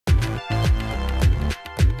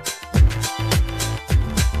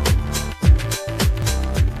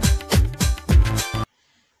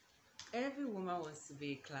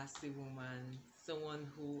be a classy woman, someone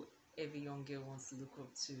who every young girl wants to look up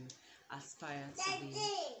to, aspire to be.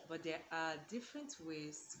 But there are different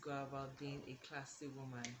ways to go about being a classy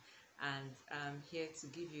woman, and I'm here to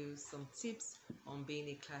give you some tips on being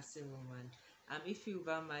a classy woman. I'm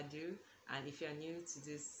Ifyubahmadu, and if you're new to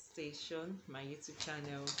this station, my YouTube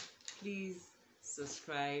channel, please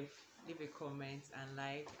subscribe, leave a comment, and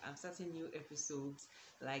like. I'm starting new episodes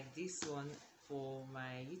like this one for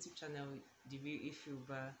my YouTube channel, The Real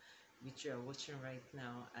Ifyuba, which you are watching right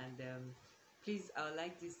now. And please, I would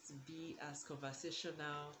like this to be as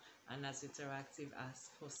conversational and as interactive as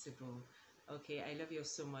possible. Okay, I love you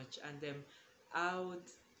so much, and I would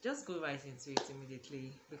just go right into it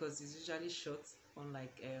immediately because it's usually short,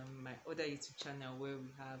 unlike my other YouTube channel where we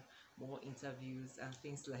have more interviews and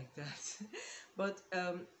things like that. But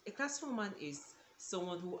a class woman is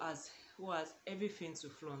someone who has everything to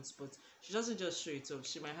flaunt, but she doesn't just show it off.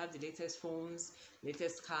 She might have the latest phones,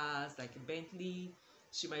 latest cars like a Bentley.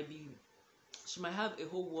 She might be she might have a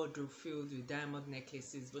whole wardrobe filled with diamond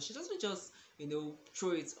necklaces, but she doesn't just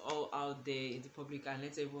throw it all out there in the public and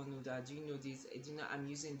let everyone know that, do you know this, do you know I'm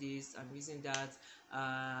using this, I'm using that,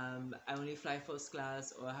 I only fly first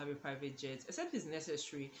class, or I have a private jet, except it's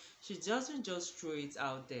necessary. She doesn't just throw it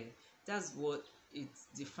out there. That's what it's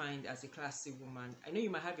defined as a classy woman. I know you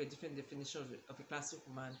might have your different definition of a classy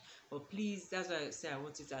woman, but please, that's why I say I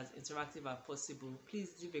want it as interactive as possible.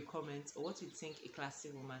 Please leave a comment on what you think a classy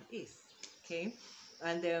woman is. Okay,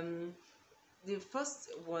 and the first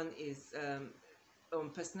one is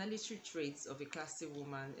personality traits of a classy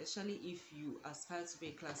woman, especially if you aspire to be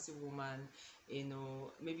a classy woman.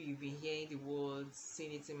 Maybe you've been hearing the words,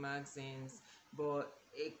 seeing it in magazines, but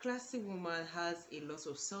a classy woman has a lot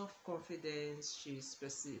of self-confidence.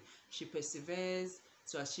 She perseveres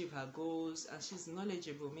to achieve her goals, and she's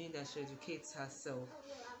knowledgeable, meaning that she educates herself.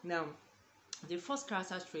 Now, the first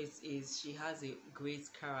character trait is she has a great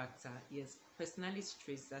character. Yes, personality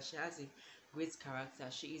traits that she has a great character.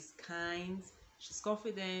 She is kind, she's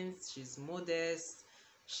confident, she's modest,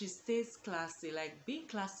 she stays classy. Like, being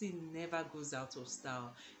classy never goes out of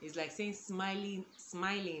style. It's like saying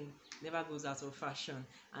smiling never goes out of fashion,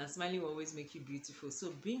 and smiling will always make you beautiful.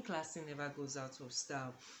 So being classy never goes out of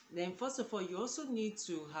style. Then first of all, you also need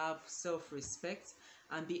to have self-respect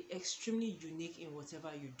and be extremely unique in whatever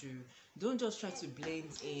you do. Don't just try to blend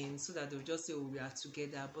in so that they'll just say, oh, we are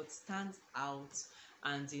together, but stand out,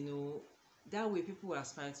 and that way people will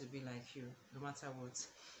aspire to be like you no matter what.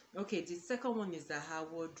 Okay, the second one is that her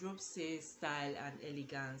wardrobe says style and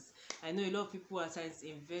elegance. I know a lot of people at times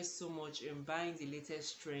invest so much in buying the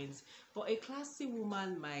latest trends, but a classy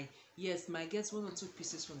woman might get one or two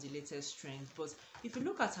pieces from the latest trend. But if you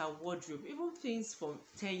look at her wardrobe, even things from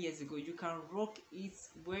 10 years ago, you can rock it,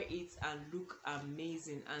 wear it, and look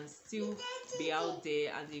amazing and still be out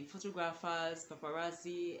there, and the photographers,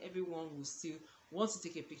 paparazzi, everyone will still want to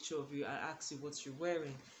take a picture of you and ask you what you're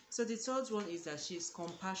wearing. So the third one is that she's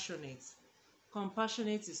compassionate.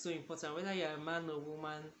 Compassionate is so important, whether you're a man or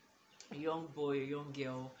woman, a young boy or young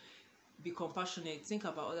girl. Be compassionate. Think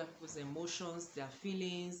about other people's emotions, their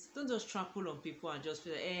feelings. Don't just trample on people and just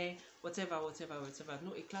feel like, whatever.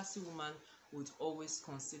 No, a classy woman would always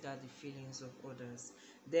consider the feelings of others.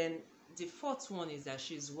 Then the fourth one is that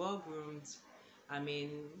she's well groomed. I mean,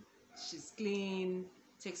 she's clean,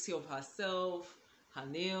 takes care of herself, her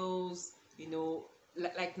nails,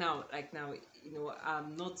 like now,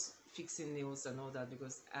 I'm not fixing nails and all that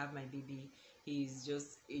because I have my baby. He's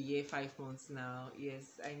just a year 5 months now. Yes,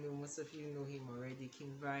 I know most of you know him already,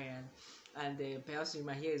 King Brian, and perhaps you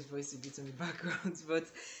might hear his voice a bit in the background. But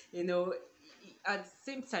at the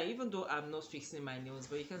same time, even though I'm not fixing my nails,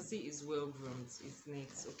 but you can see it's well groomed, it's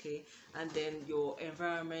neat. Okay, and then your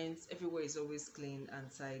environment everywhere is always clean and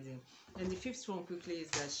tidy. And the fifth one quickly is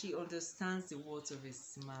that she understands the worth of a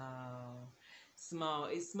smile.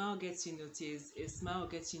 A smile gets you noticed, a smile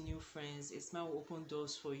gets you new friends, a smile will open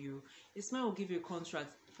doors for you, a smile will give you a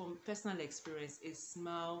contract. From personal experience, a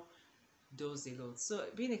smile does a lot. So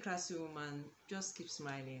being a classy woman, just keep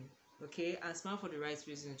smiling, okay, and smile for the right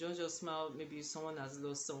reasons. Don't just smile maybe someone has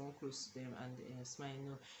lost someone close to them and smile.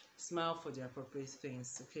 No, smile for the appropriate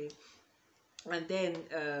things, okay. And then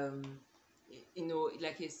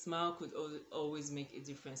like a smile could always make a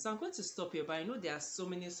difference. So I'm going to stop here, but I know there are so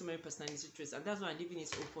many personality traits, and that's why I'm leaving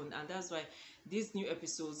it open, and that's why this new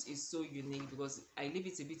episodes is so unique, because I leave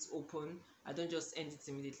it a bit open. I don't just end it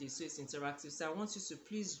immediately, so it's interactive. So I want you to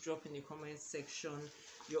please drop in the comment section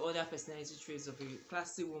your other personality traits of a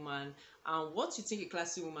classy woman, and what you think a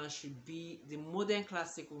classy woman should be, the modern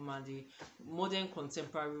classic woman, the modern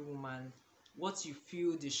contemporary woman, what you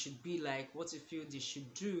feel they should be like, what you feel they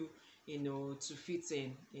should do to fit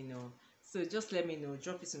in, So just let me know,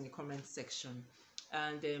 drop it in the comment section.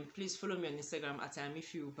 And please follow me on Instagram at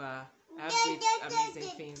Ifyubah. I have great,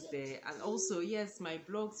 amazing things there. And also, yes, my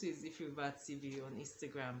blog too is Ifyubah TV on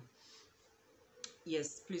Instagram.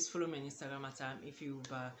 Yes, please follow me on Instagram at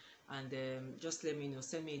Ifyubah, and just let me know.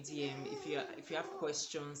 Send me a DM if you have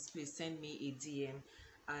questions. Please send me a DM.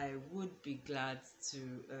 I would be glad to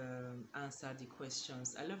answer the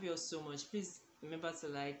questions. I love you all so much. Please remember to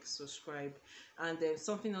like, subscribe, and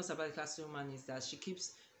something else about the classroom woman is that she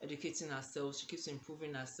keeps educating herself. She keeps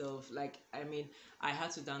improving herself. Like, I mean, I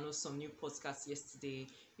had to download some new podcasts yesterday.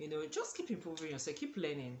 Just keep improving yourself. Keep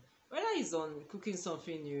learning. Whether it's on cooking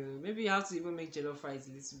something new, maybe you have to even make jollof rice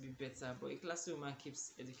a little bit better. But a classy woman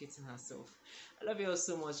keeps educating herself. I love you all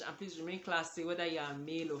so much, and please remain classy, whether you are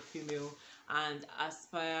male or female, and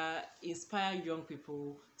inspire young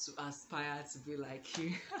people to aspire to be like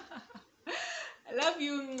you. I love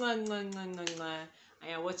you. Mwah, mwah, mwah, mwah, mwah. And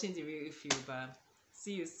you're watching the real Ifyubah.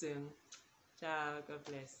 See you soon. Ciao. God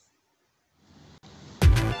bless.